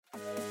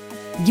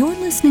You're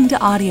listening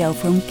to audio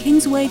from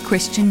Kingsway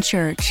Christian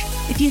Church.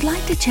 If you'd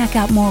like to check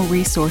out more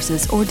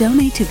resources or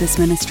donate to this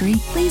ministry,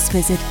 please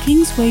visit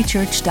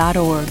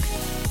kingswaychurch.org.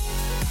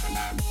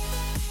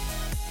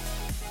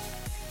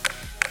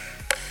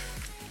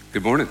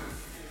 Good morning.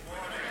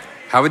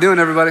 How we doing,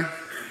 everybody?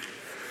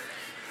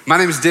 My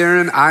name is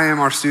Darren. I am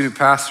our student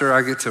pastor.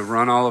 I get to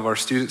run all of our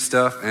student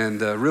stuff.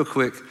 And real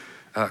quick,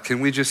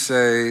 can we just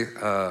say,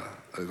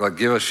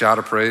 give a shout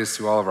of praise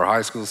to all of our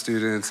high school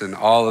students and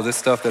all of this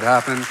stuff that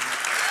happened.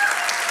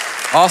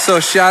 Also,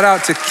 shout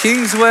out to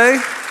Kingsway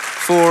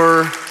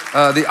for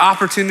the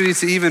opportunity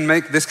to even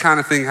make this kind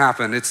of thing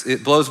happen.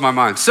 It blows my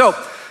mind. So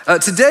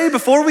today,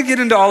 before we get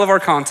into all of our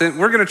content,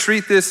 we're gonna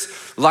treat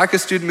this like a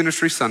student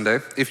ministry Sunday.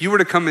 If you were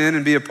to come in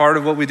and be a part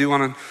of what we do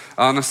on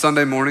a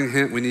Sunday morning,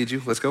 hint, we need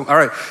you, let's go. All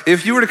right,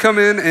 if you were to come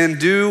in and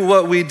do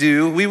what we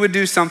do, we would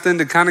do something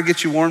to kind of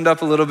get you warmed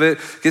up a little bit,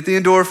 get the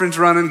endorphins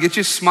running, get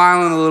you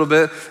smiling a little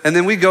bit, and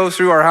then we go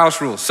through our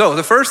house rules. So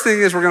the first thing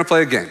is we're gonna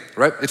play a game,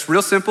 right? It's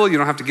real simple, you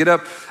don't have to get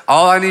up.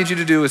 All I need you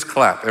to do is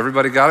clap.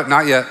 Everybody got it?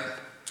 Not yet.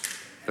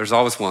 There's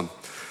always one.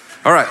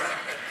 All right,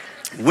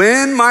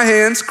 when my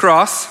hands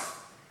cross,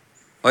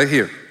 like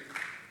here,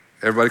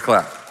 everybody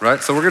clap,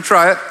 right? So we're gonna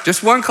try it.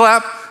 Just one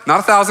clap, not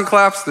 1,000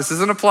 claps. This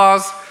isn't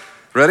applause.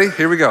 Ready?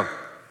 Here we go.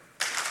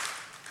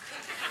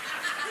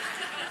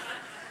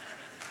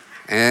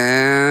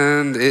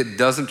 And it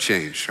doesn't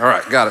change. All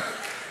right, got it.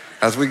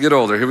 As we get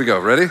older, here we go.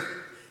 Ready?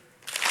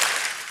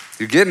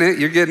 You're getting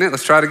it,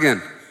 Let's try it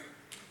again.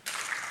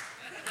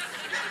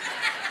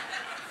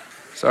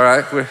 It's all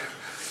right.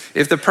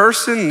 If the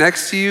person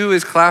next to you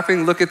is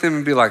clapping, look at them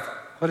and be like,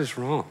 what is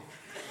wrong?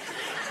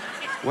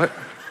 What?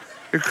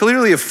 You're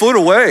clearly a foot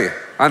away.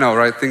 I know,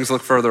 right? Things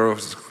look further,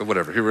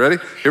 whatever. Here, ready?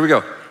 Here we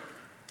go.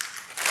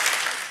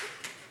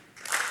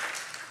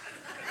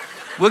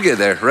 We'll get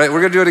there, right?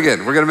 We're gonna do it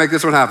again. We're gonna make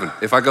this one happen.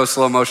 If I go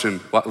slow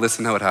motion,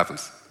 listen how it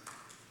happens.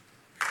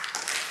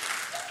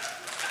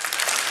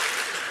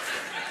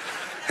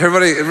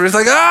 Everybody's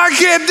like, I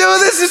can't do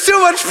this, it's too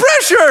much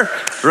pressure,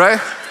 right?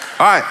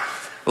 All right,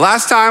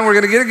 last time, we're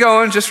gonna get it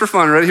going just for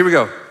fun. Ready? Here we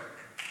go.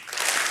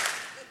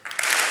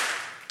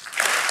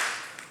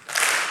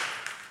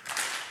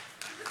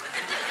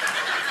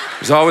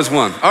 There's always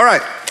one. All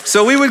right,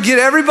 so we would get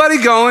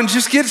everybody going,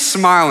 just get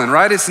smiling,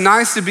 right? It's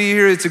nice to be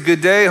here, it's a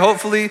good day.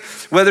 Hopefully,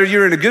 whether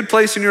you're in a good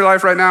place in your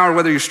life right now or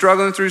whether you're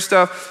struggling through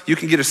stuff, you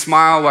can get a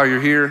smile while you're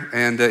here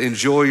and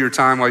enjoy your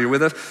time while you're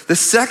with us. The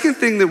second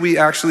thing that we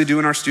actually do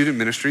in our student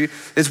ministry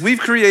is we've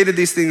created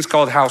these things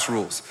called house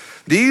rules.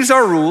 These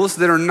are rules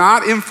that are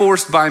not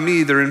enforced by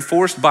me, they're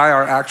enforced by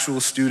our actual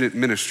student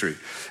ministry.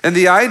 And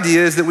the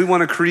idea is that we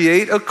want to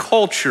create a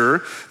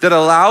culture that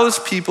allows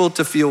people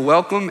to feel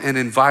welcome and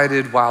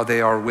invited while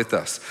they are with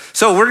us.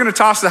 So we're going to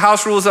toss the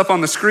house rules up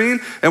on the screen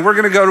and we're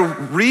going to go to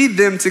read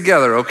them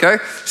together, okay?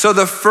 So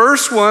the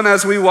first one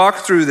as we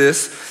walk through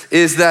this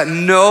is that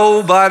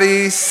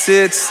nobody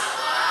sits.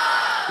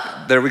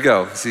 There we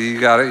go. See, you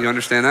got it. You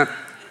understand that?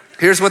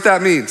 Here's what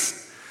that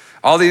means.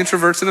 All the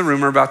introverts in the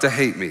room are about to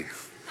hate me.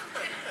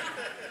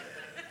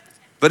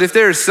 But if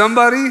there's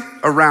somebody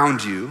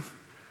around you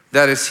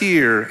that is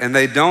here and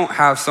they don't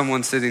have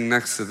someone sitting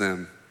next to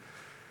them,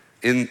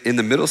 in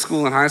the middle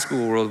school and high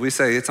school world, we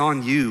say it's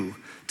on you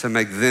to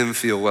make them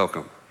feel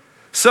welcome.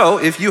 So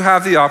if you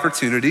have the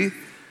opportunity,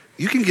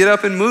 you can get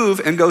up and move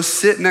and go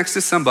sit next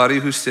to somebody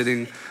who's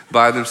sitting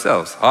by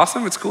themselves.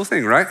 Awesome, it's a cool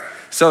thing, right?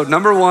 So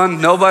number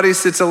one, nobody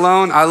sits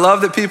alone. I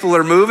love that people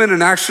are moving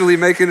and actually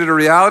making it a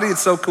reality.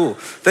 It's so cool.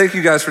 Thank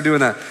you guys for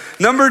doing that.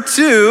 Number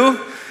two,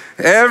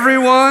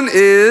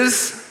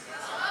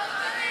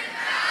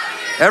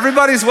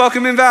 everybody's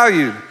welcome and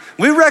valued.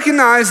 We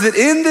recognize that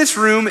in this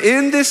room,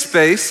 in this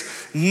space,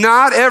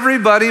 not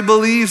everybody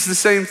believes the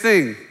same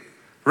thing,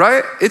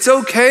 right? It's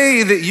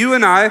okay that you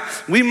and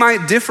we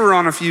might differ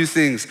on a few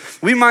things.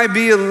 We might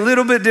be a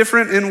little bit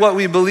different in what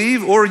we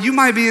believe, or you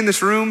might be in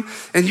this room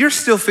and you're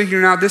still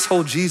figuring out this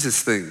whole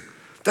Jesus thing.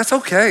 That's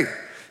okay.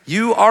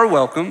 You are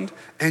welcomed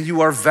and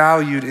you are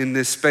valued in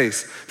this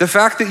space. The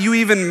fact that you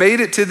even made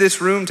it to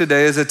this room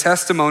today is a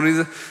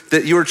testimony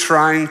that you're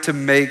trying to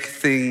make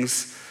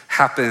things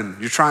happen.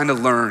 You're trying to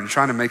learn, you're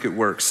trying to make it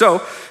work.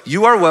 So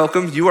you are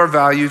welcome, you are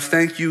valued.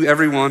 Thank you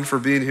everyone for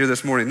being here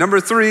this morning. Number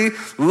three,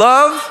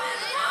 love.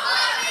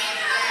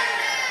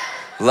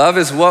 Love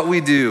is what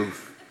we do,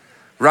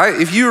 right?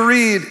 If you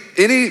read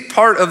any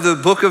part of the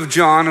book of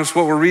John, which is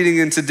what we're reading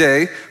in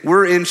today,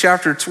 we're in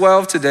chapter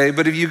 12 today,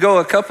 but if you go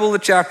a couple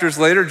of chapters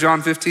later,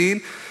 John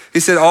 15, he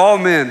said, all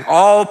men,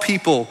 all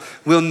people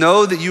will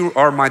know that you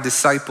are my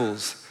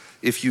disciples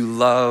if you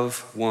love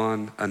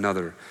one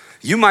another.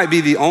 You might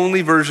be the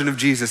only version of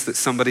Jesus that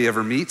somebody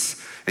ever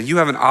meets, and you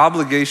have an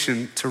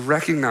obligation to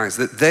recognize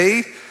that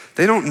they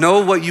don't know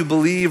what you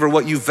believe or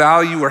what you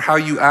value or how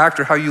you act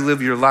or how you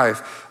live your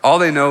life. All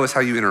they know is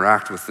how you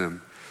interact with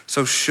them.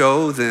 So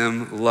show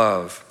them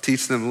love,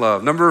 teach them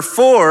love. Number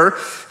four,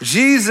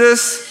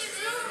 Jesus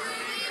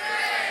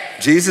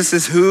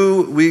is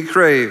who we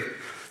crave.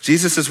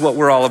 Jesus is what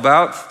we're all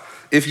about.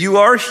 If you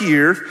are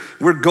here,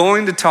 we're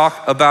going to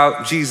talk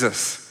about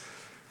Jesus.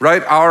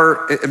 right?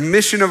 Our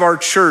mission of our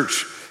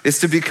church is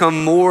to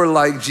become more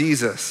like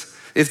Jesus.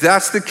 If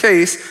that's the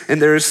case, and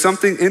there is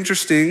something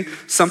interesting,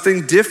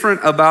 something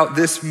different about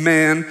this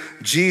man,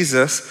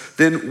 Jesus,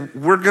 then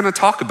we're gonna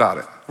talk about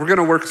it. We're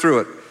gonna work through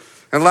it.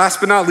 And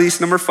last but not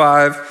least, number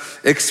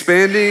 5,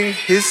 expanding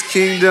his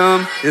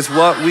kingdom is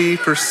what we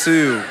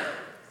pursue.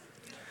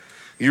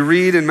 You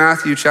read in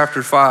Matthew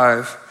chapter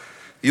 5,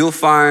 you'll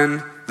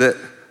find that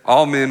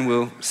all men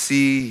will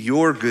see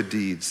your good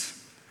deeds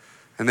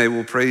and they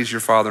will praise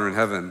your Father in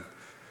heaven.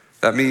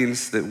 That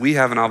means that we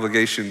have an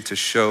obligation to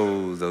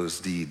show those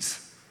deeds.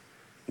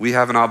 We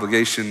have an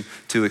obligation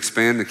to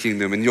expand the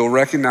kingdom. And you'll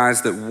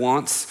recognize that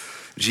once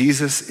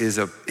Jesus is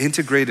an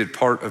integrated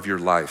part of your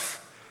life,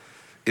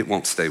 it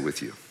won't stay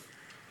with you.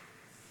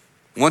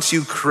 Once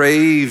you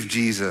crave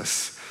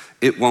Jesus,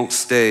 it won't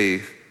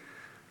stay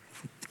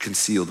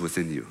concealed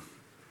within you.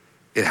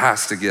 It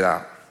has to get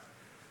out.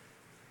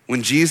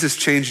 When Jesus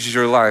changes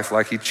your life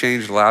like he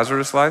changed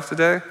Lazarus' life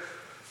today,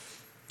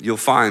 you'll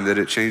find that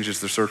it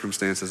changes the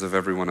circumstances of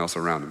everyone else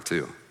around him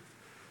too.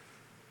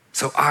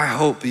 So I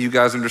hope that you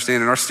guys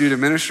understand in our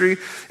student ministry,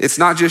 it's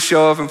not just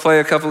show up and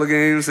play a couple of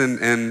games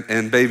and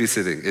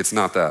babysitting. It's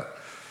not that.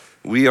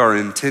 We are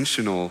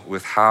intentional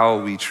with how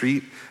we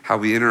treat, how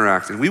we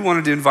interact, and we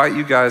wanted to invite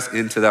you guys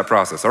into that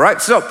process, all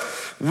right? So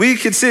we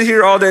could sit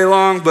here all day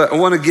long, but I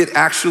wanna get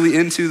actually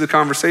into the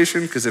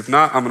conversation, because if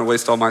not, I'm gonna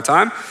waste all my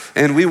time,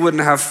 and we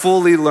wouldn't have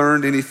fully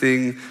learned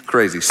anything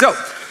crazy. So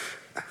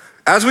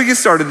as we get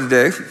started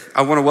today,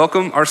 I wanna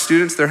welcome our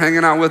students. They're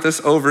hanging out with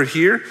us over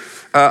here.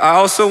 I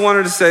also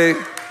wanted to say,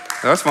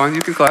 that's fine,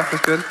 you can clap,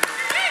 that's good.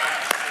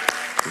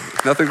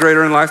 Nothing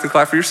greater in life than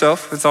clap for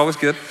yourself, it's always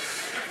good.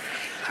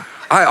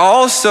 I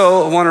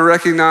also want to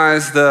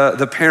recognize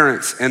the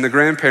parents and the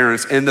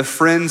grandparents and the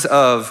friends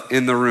of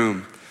in the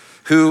room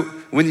who,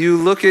 when you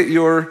look at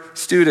your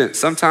student,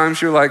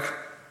 sometimes you're like,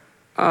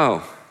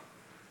 oh.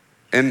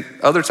 And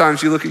other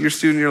times you look at your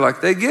student, you're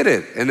like, they get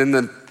it. And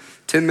then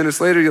 10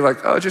 minutes later, you're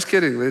like, oh, just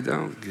kidding, they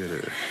don't get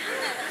it.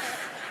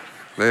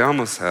 They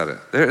almost had it.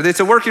 It's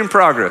a work in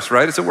progress,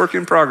 right? It's a work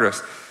in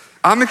progress.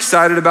 I'm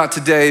excited about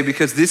today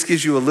because this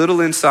gives you a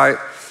little insight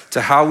to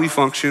how we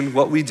function,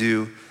 what we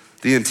do,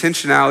 the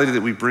intentionality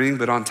that we bring,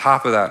 but on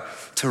top of that,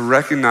 to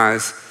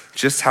recognize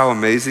just how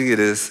amazing it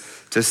is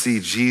to see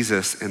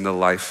Jesus in the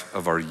life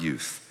of our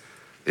youth.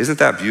 Isn't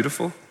that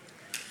beautiful?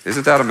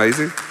 Isn't that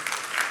amazing?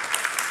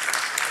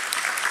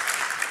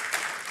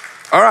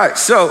 All right,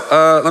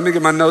 so let me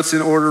get my notes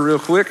in order real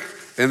quick,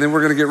 and then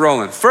we're gonna get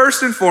rolling.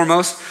 First and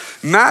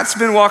foremost, Matt's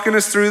been walking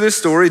us through this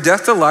story,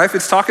 Death to Life.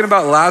 It's talking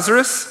about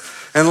Lazarus,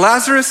 and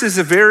Lazarus is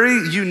a very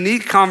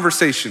unique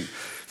conversation.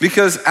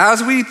 Because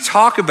as we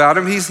talk about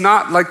him, he's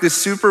not like this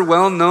super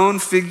well-known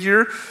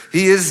figure.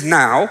 He is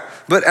now,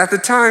 but at the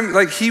time,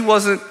 like he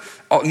wasn't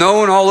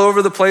known all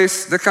over the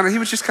place. He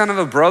was just kind of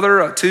a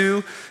brother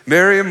to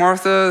Mary and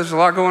Martha. There's a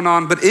lot going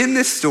on. But in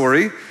this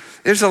story,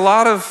 there's a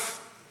lot of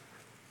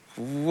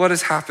what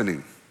is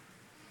happening.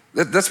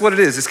 That's what it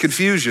is, it's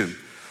confusion.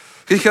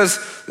 Because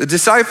the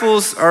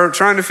disciples are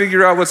trying to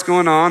figure out what's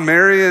going on.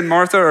 Mary and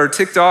Martha are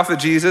ticked off at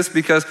Jesus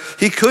because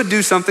he could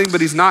do something, but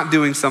he's not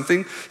doing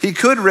something. He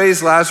could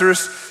raise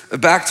Lazarus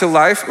back to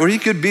life, or he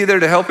could be there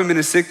to help him in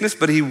his sickness,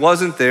 but he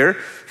wasn't there.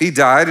 He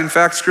died. In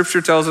fact,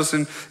 scripture tells us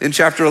in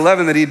chapter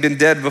 11 that he'd been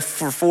dead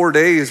for 4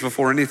 days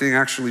before anything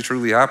actually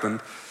truly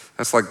happened.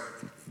 That's like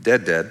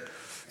dead.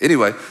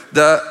 Anyway,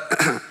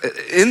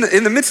 in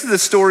the midst of the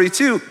story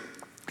too,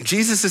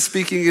 Jesus is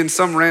speaking in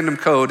some random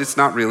code. It's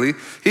not really.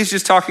 He's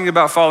just talking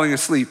about falling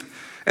asleep.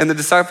 And the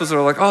disciples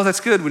are like, oh, that's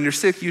good. When you're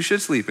sick, you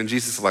should sleep. And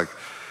Jesus is like,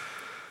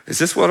 is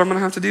this what I'm gonna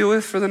have to deal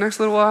with for the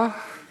next little while?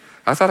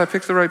 I thought I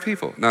picked the right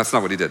people. No, that's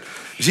not what he did.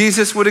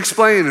 Jesus would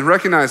explain and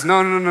recognize,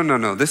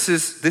 no. This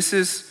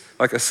is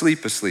like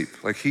asleep.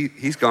 Like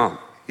he's gone,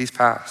 he's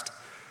passed.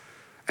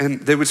 And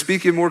they would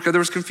speak in more, there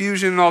was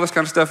confusion and all this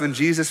kind of stuff. And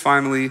Jesus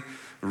finally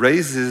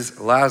raises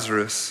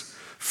Lazarus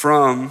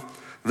from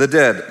the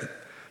dead.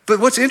 But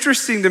what's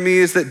interesting to me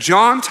is that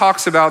John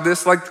talks about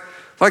this like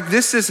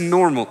this is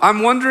normal.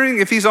 I'm wondering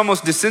if he's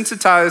almost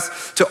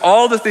desensitized to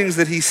all the things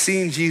that he's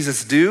seen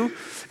Jesus do.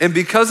 And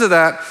because of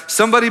that,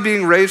 somebody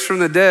being raised from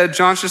the dead,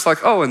 John's just like,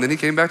 oh, and then he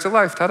came back to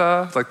life,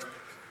 ta-da. Like,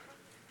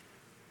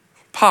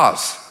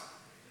 pause.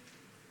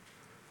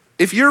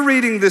 If you're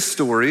reading this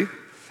story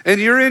and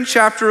you're in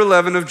chapter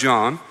 11 of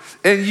John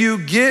and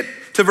you get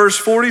to verse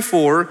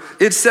 44,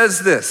 it says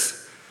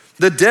this,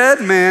 the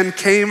dead man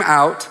came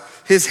out.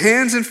 His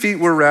hands and feet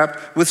were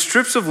wrapped with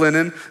strips of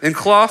linen and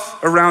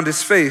cloth around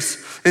his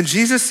face. And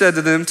Jesus said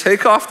to them,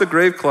 take off the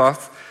grave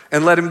cloth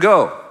and let him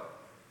go.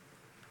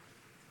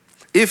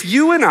 If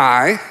you and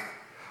I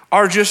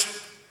are just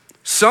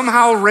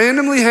somehow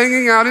randomly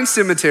hanging out in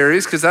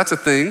cemeteries, because that's a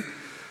thing,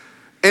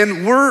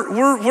 and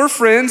we're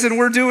friends and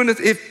we're doing it,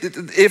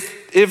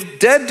 if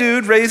dead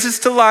dude raises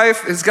to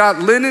life, has got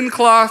linen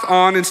cloth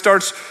on and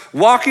starts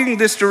walking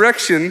this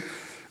direction,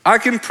 I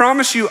can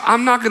promise you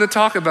I'm not gonna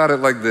talk about it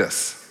like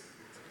this.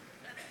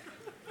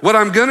 What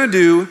I'm gonna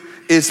do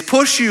is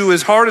push you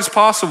as hard as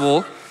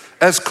possible,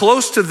 as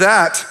close to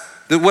that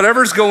that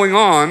whatever's going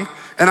on,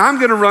 and I'm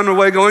gonna run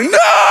away going,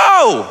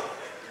 no!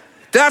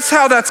 That's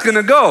how that's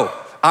gonna go.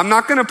 I'm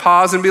not gonna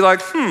pause and be like,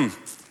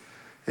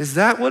 is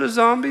that what a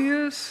zombie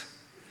is?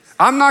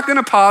 I'm not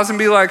gonna pause and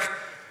be like,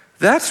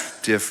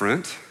 that's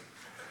different.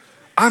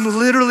 I'm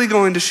literally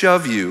going to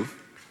shove you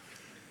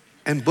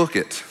and book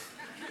it.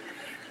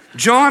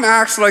 John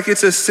acts like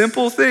it's a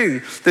simple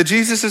thing that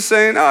Jesus is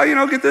saying,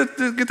 get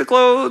the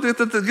clothes,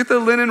 get the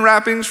linen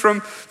wrappings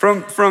from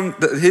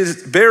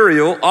his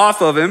burial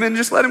off of him and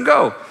just let him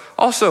go.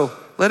 Also,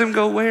 let him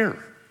go where?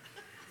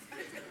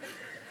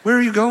 Where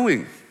are you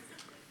going?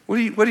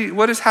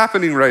 What is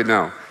happening right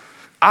now?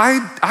 I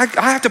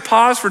have to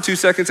pause for 2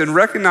 seconds and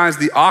recognize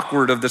the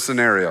awkward of the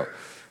scenario,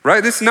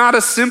 right? This is not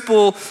a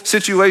simple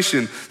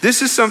situation.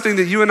 This is something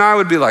that you and I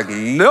would be like,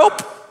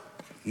 nope,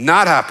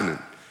 not happening.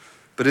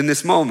 But in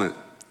this moment,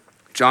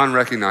 John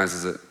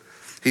recognizes it.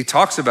 He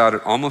talks about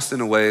it almost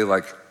in a way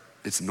like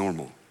it's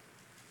normal.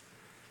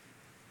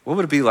 What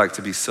would it be like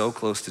to be so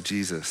close to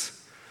Jesus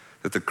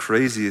that the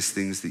craziest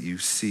things that you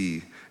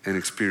see and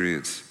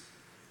experience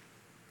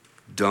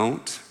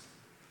don't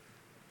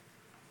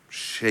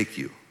shake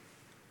you?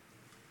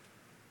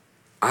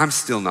 I'm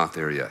still not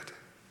there yet.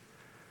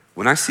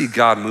 When I see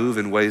God move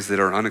in ways that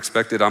are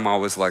unexpected, I'm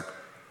always like,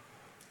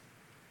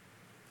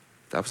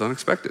 that was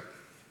unexpected.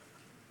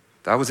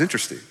 That was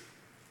interesting.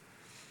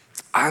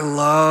 I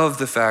love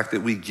the fact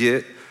that we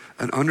get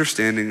an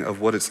understanding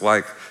of what it's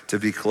like to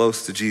be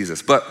close to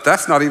Jesus. But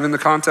that's not even the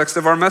context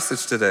of our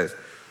message today.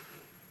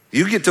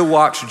 You get to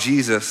watch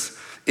Jesus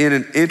in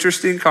an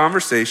interesting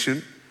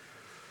conversation.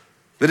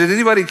 But did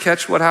anybody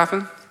catch what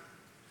happened?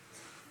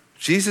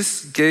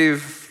 Jesus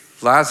gave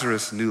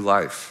Lazarus new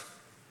life.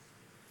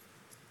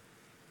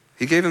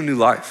 He gave him new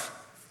life.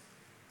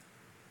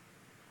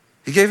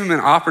 He gave him an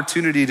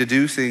opportunity to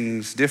do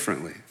things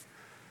differently,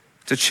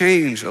 to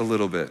change a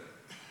little bit.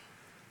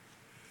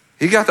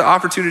 He got the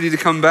opportunity to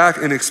come back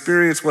and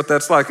experience what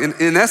that's like.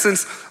 In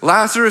essence,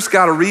 Lazarus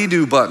got a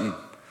redo button.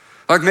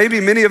 Like maybe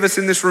many of us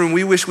in this room,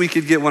 we wish we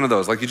could get one of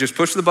those. Like you just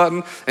push the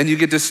button and you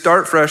get to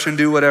start fresh and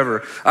do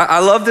whatever. I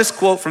love this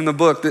quote from the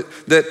book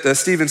that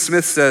Stephen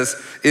Smith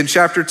says in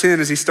chapter 10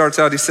 as he starts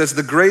out. He says,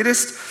 the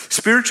greatest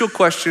spiritual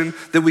question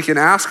that we can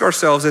ask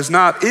ourselves is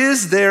not,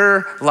 is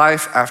there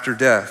life after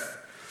death?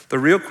 The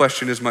real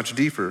question is much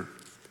deeper.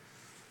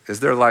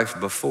 Is there life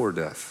before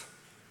death?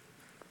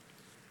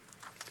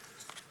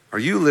 Are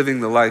you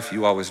living the life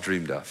you always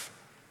dreamed of?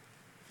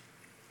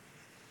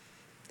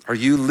 Are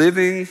you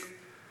living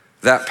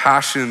that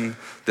passion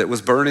that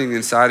was burning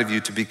inside of you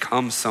to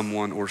become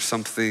someone or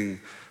something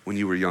when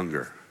you were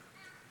younger?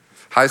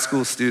 High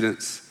school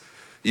students,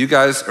 you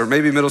guys, or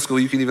maybe middle school,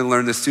 you can even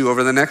learn this too.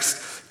 Over the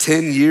next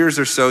 10 years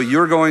or so,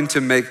 you're going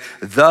to make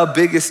the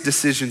biggest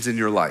decisions in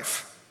your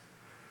life.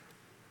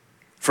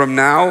 From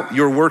now,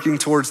 you're working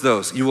towards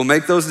those. You will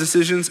make those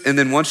decisions, and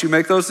then once you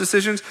make those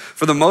decisions,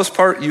 for the most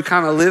part, you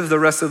kind of live the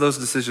rest of those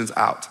decisions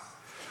out.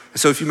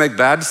 So if you make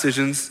bad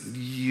decisions,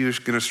 you're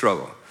gonna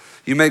struggle.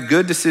 You make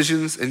good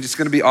decisions, and it's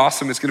gonna be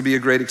awesome. It's gonna be a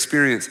great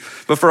experience.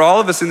 But for all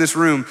of us in this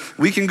room,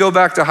 we can go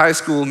back to high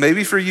school.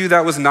 Maybe for you,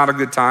 that was not a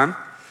good time.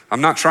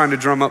 I'm not trying to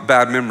drum up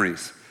bad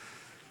memories.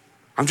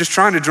 I'm just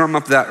trying to drum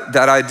up that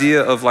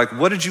idea of like,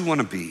 what did you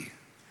wanna be?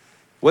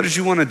 What did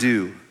you wanna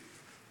do?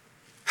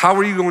 How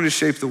are you going to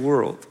shape the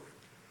world?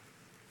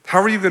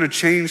 How are you going to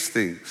change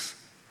things?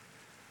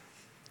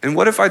 And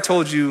what if I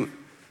told you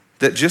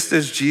that just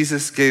as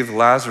Jesus gave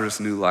Lazarus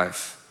new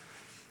life,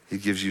 he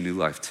gives you new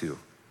life too?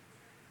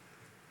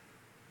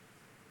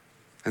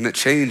 And that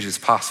change is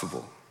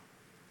possible.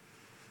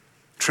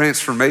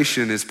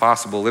 Transformation is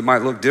possible. It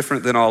might look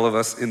different than all of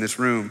us in this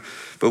room,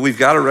 but we've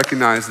got to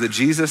recognize that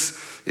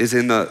Jesus is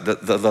in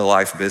the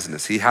life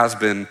business. He has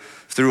been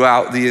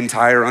throughout the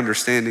entire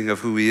understanding of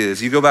who he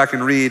is. You go back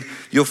and read,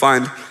 you'll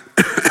find,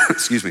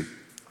 excuse me,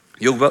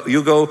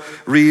 you'll go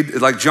read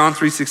like John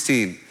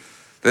 3:16,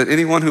 that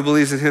anyone who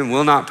believes in him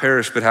will not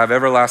perish but have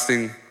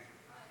everlasting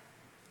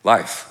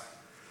life.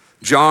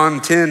 John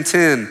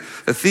 10:10,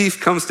 a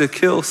thief comes to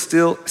kill,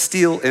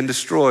 steal, and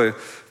destroy,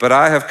 but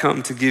I have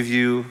come to give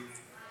you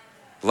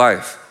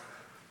life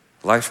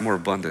more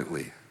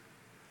abundantly.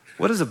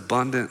 What does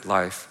abundant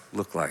life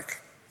look like?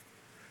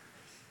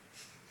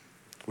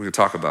 We're gonna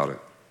talk about it.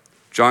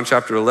 John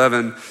chapter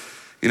 11,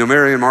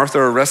 Mary and Martha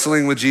are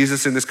wrestling with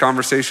Jesus in this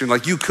conversation.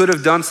 Like, you could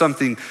have done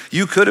something.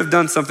 You could have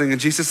done something. And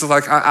Jesus is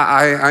like,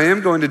 I am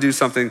going to do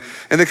something.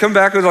 And they come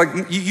back with like,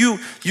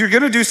 you're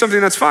gonna do something,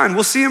 that's fine.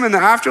 We'll see him in the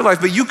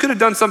afterlife, but you could have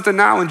done something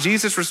now. And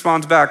Jesus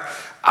responds back,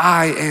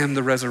 I am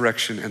the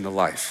resurrection and the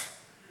life.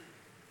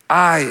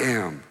 I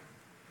am.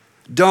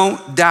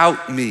 Don't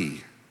doubt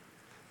me.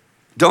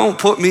 Don't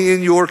put me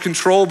in your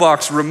control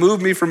box.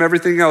 Remove me from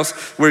everything else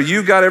where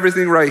you got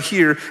everything right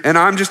here and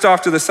I'm just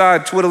off to the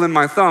side twiddling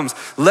my thumbs.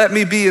 Let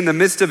me be in the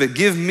midst of it.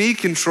 Give me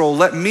control.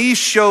 Let me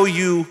show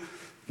you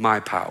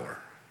my power.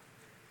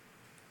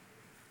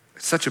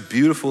 It's such a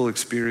beautiful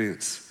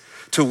experience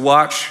to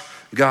watch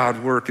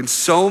God work. And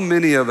so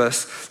many of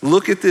us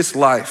look at this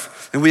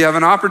life And we have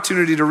an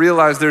opportunity to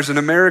realize there's an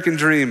American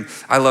dream.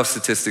 I love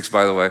statistics,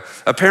 by the way.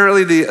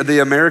 Apparently the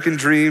American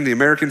dream, the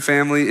American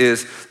family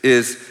is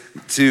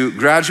to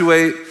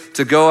graduate,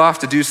 to go off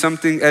to do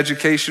something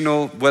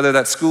educational, whether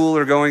that's school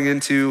or going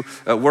into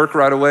work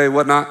right away,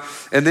 whatnot.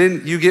 And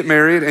then you get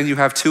married and you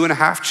have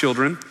 2.5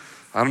 children.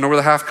 I don't know where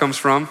the half comes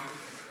from,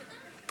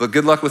 but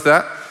good luck with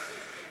that.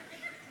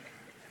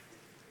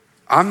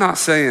 I'm not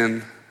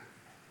saying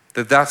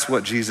that that's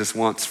what Jesus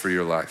wants for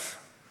your life.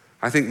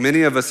 I think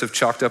many of us have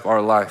chalked up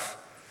our life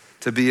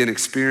to be an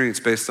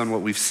experience based on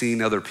what we've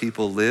seen other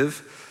people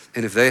live.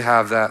 And if they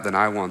have that, then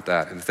I want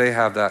that. And if they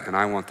have that, and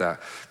I want that.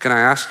 Can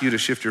I ask you to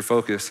shift your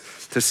focus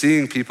to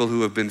seeing people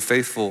who have been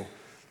faithful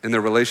in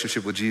their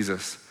relationship with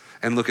Jesus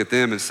and look at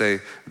them and say,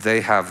 they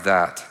have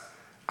that,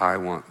 I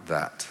want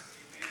that.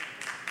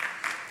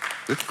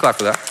 We can clap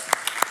for that.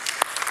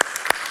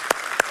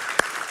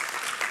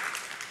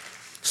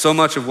 So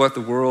much of what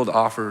the world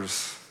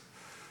offers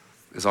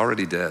is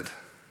already dead.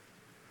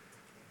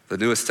 The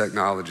newest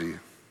technology.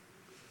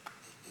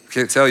 I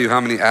can't tell you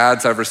how many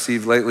ads I've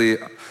received lately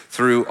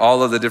through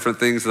all of the different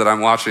things that I'm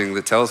watching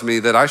that tells me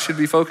that I should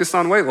be focused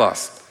on weight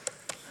loss.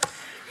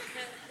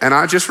 And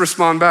I just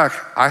respond back,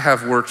 I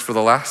have worked for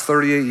the last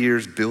 38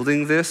 years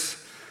building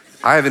this.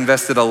 I have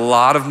invested a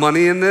lot of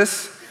money in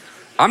this.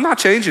 I'm not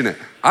changing it.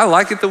 I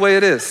like it the way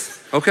it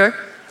is, okay?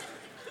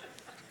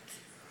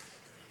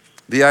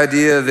 The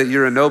idea that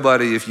you're a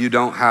nobody if you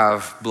don't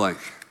have blank.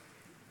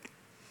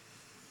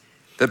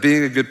 That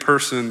being a good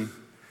person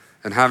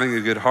and having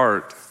a good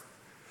heart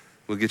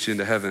will get you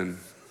into heaven.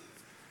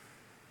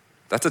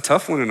 That's a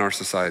tough one in our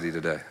society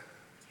today.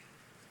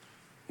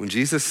 When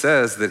Jesus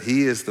says that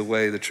he is the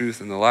way, the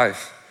truth, and the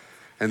life,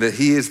 and that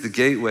he is the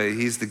gateway,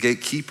 he's the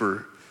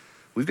gatekeeper,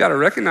 we've got to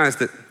recognize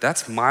that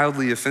that's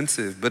mildly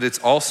offensive, but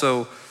it's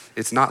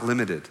not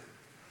limited.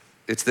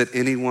 It's that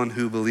anyone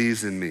who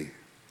believes in me,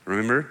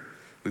 remember?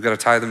 We've got to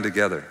tie them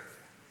together.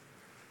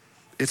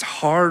 It's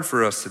hard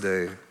for us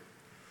today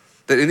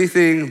that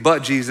anything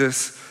but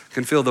Jesus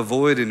can fill the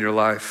void in your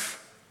life.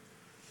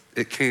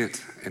 It can't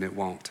and it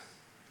won't.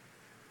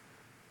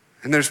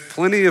 And there's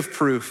plenty of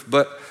proof,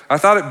 but I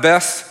thought it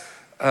best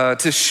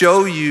to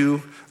show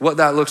you what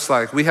that looks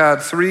like. We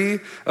had 3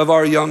 of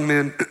our young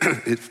men,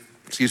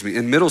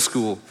 in middle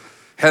school,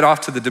 head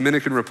off to the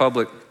Dominican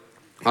Republic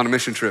on a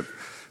mission trip,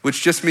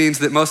 which just means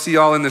that most of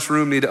y'all in this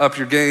room need to up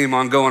your game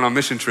on going on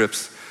mission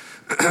trips.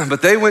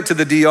 But they went to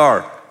the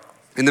DR.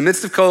 In the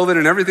midst of COVID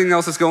and everything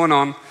else that's going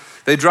on,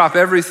 they drop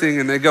everything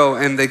and they go,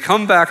 and they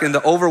come back, and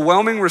the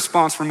overwhelming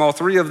response from all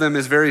 3 of them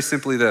is very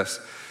simply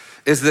this,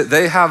 is that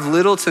they have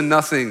little to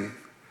nothing,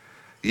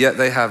 yet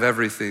they have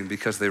everything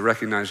because they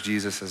recognize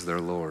Jesus as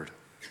their Lord.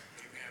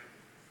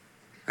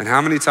 And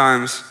how many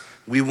times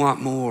we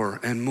want more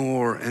and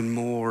more and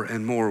more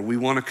and more. We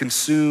want to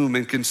consume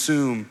and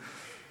consume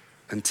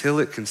until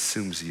it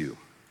consumes you.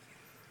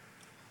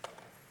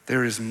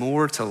 There is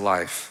more to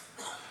life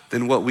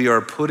than what we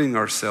are putting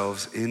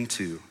ourselves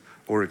into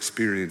or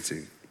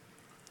experiencing.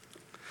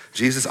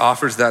 Jesus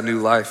offers that new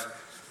life.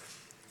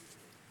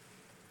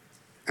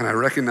 And I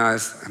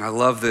recognize, and I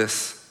love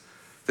this,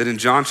 that in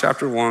John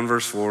chapter 1,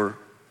 verse 4, it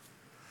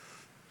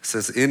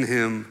says, in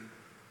him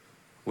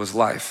was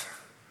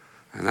life,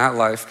 and that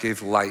life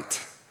gave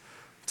light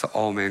to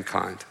all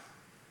mankind.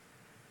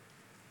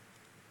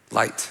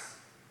 Light.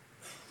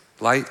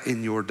 Light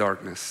in your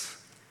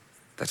darkness.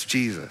 That's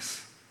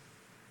Jesus.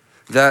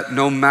 That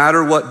no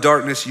matter what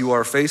darkness you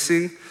are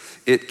facing,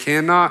 it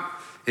cannot,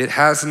 it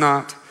has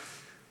not,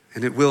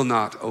 and it will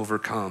not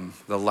overcome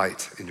the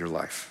light in your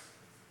life.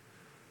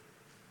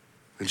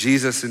 And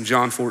Jesus in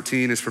John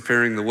 14 is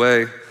preparing the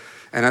way.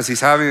 And as he's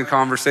having a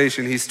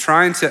conversation, he's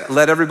trying to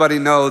let everybody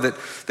know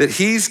that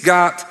he's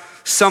got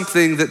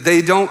something that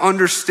they don't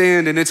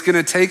understand, and it's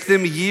gonna take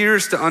them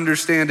years to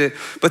understand it,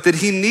 but that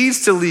he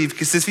needs to leave,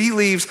 because if he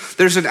leaves,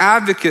 there's an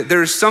advocate,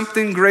 there's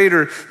something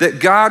greater,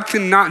 that God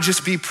can not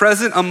just be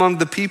present among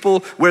the people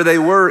where they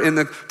were in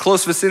the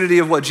close vicinity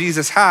of what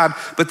Jesus had,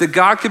 but that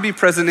God can be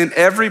present in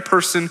every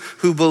person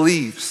who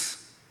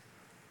believes.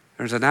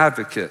 There's an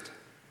advocate.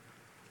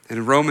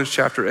 In Romans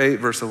chapter 8,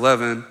 verse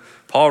 11,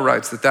 Paul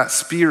writes that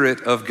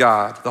Spirit of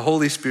God, the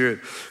Holy Spirit,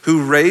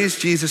 who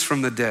raised Jesus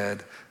from the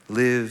dead,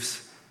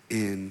 lives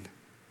in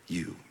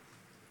you.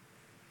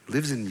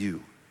 Lives in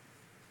you.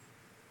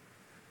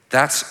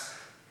 That's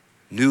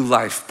new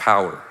life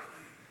power.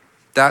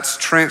 That's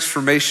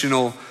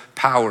transformational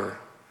power.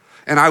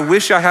 And I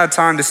wish I had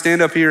time to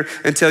stand up here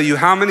and tell you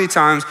how many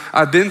times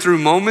I've been through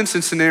moments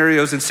and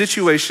scenarios and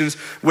situations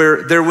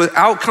where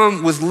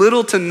outcome was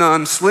little to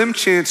none, slim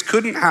chance,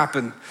 couldn't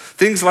happen.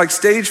 Things like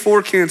stage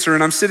 4 cancer,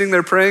 and I'm sitting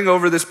there praying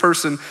over this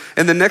person,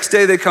 and the next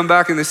day they come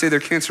back and they say they're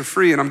cancer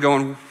free, and I'm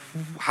going,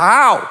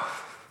 how?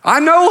 I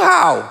know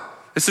how.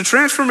 It's the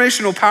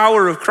transformational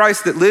power of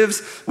Christ that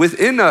lives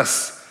within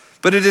us,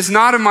 but it is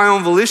not of my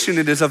own volition,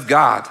 it is of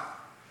God.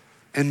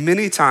 And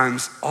many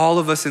times, all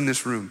of us in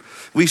this room,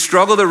 we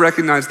struggle to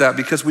recognize that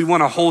because we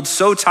want to hold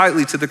so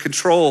tightly to the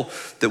control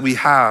that we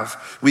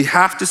have. We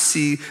have to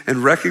see and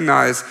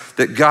recognize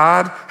that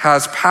God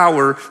has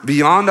power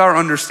beyond our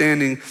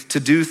understanding to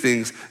do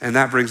things, and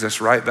that brings us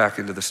right back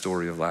into the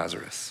story of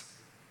Lazarus.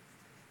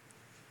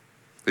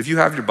 If you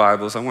have your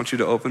Bibles, I want you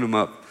to open them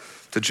up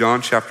to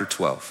John chapter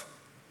 12.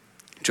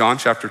 John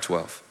chapter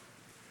 12.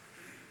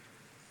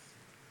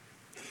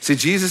 See,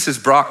 Jesus has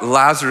brought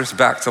Lazarus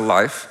back to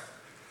life.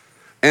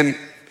 And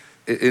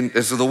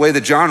so the way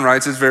that John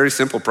writes is a very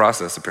simple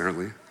process,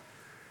 apparently.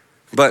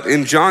 But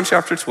in John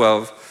chapter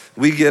 12,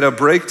 we get a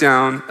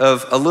breakdown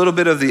of a little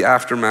bit of the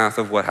aftermath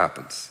of what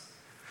happens.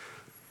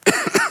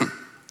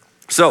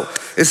 So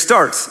it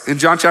starts in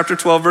John chapter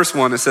 12, verse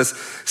 1. It says,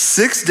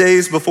 6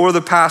 days before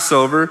the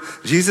Passover,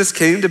 Jesus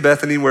came to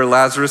Bethany where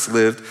Lazarus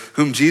lived,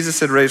 whom Jesus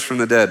had raised from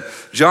the dead.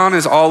 John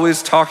is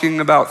always talking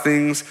about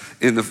things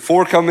in the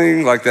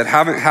forthcoming, like that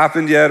haven't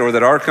happened yet or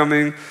that are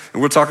coming. And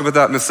we'll talk about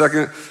that in a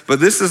second. But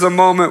this is a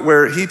moment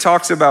where he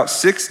talks about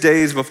 6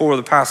 days before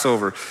the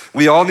Passover.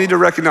 We all need to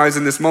recognize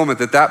in this moment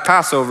that that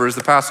Passover is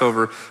the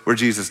Passover where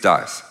Jesus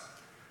dies.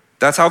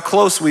 That's how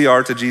close we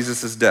are to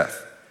Jesus'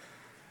 death.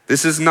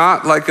 This is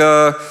not like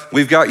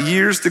we've got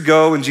years to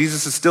go and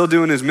Jesus is still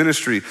doing his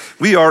ministry.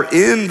 We are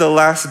in the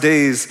last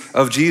days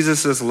of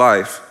Jesus'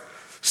 life.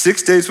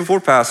 6 days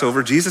before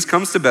Passover, Jesus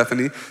comes to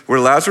Bethany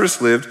where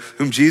Lazarus lived,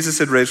 whom Jesus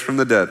had raised from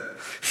the dead.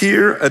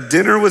 Here, a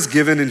dinner was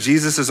given in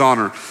Jesus'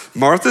 honor.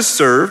 Martha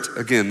served,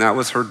 again, that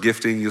was her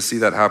gifting. You'll see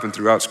that happen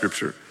throughout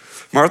Scripture.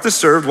 Martha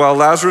served while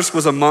Lazarus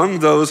was among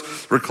those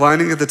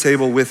reclining at the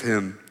table with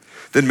him.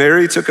 Then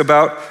Mary took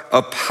about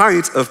a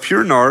pint of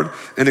pure nard,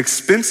 an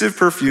expensive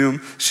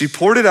perfume. She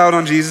poured it out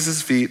on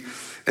Jesus' feet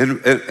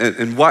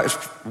and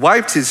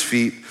wiped his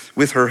feet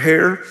with her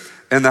hair,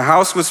 and the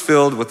house was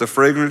filled with the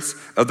fragrance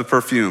of the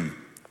perfume.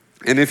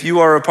 And if you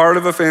are a part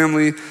of a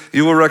family,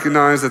 you will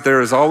recognize that there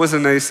is always a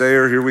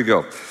naysayer. Here we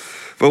go.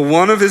 But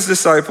one of his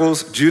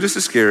disciples, Judas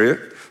Iscariot,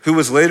 who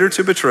was later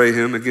to betray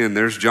him, again,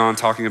 there's John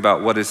talking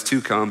about what is to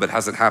come but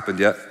hasn't happened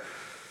yet,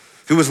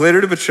 who was later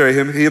to betray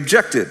him, he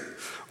objected.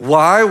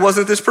 Why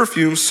wasn't this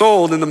perfume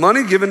sold and the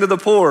money given to the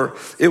poor?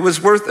 It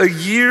was worth a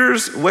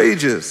year's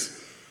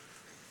wages.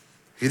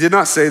 He did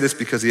not say this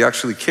because he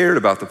actually cared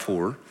about the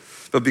poor,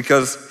 but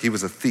because he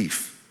was a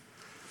thief.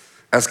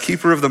 As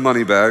keeper of the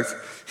money bags,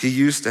 he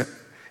used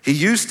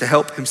to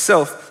help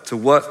himself to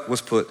what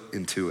was put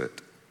into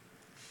it.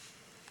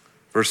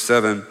 Verse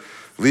 7,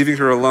 leave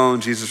her alone,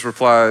 Jesus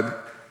replied.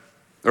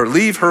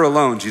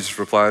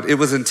 It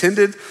was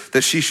intended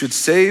that she should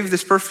save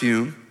this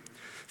perfume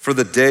for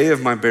the day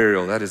of my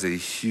burial. That is a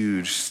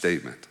huge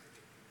statement.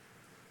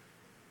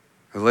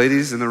 The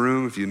ladies in the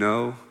room, if you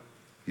know,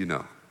 you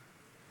know.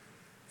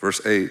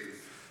 Verse 8,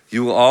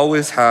 you will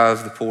always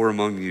have the poor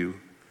among you,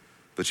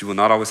 but you will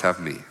not always have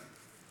me.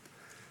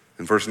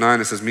 In verse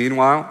 9, it says,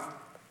 meanwhile,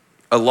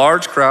 a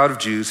large crowd of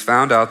Jews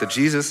found out that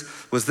Jesus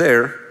was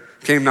there,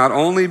 came not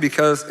only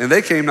because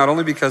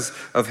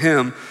of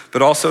him,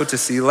 but also to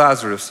see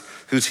Lazarus,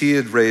 whom he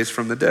had raised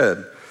from the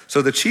dead.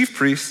 So the chief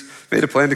priests made a plan to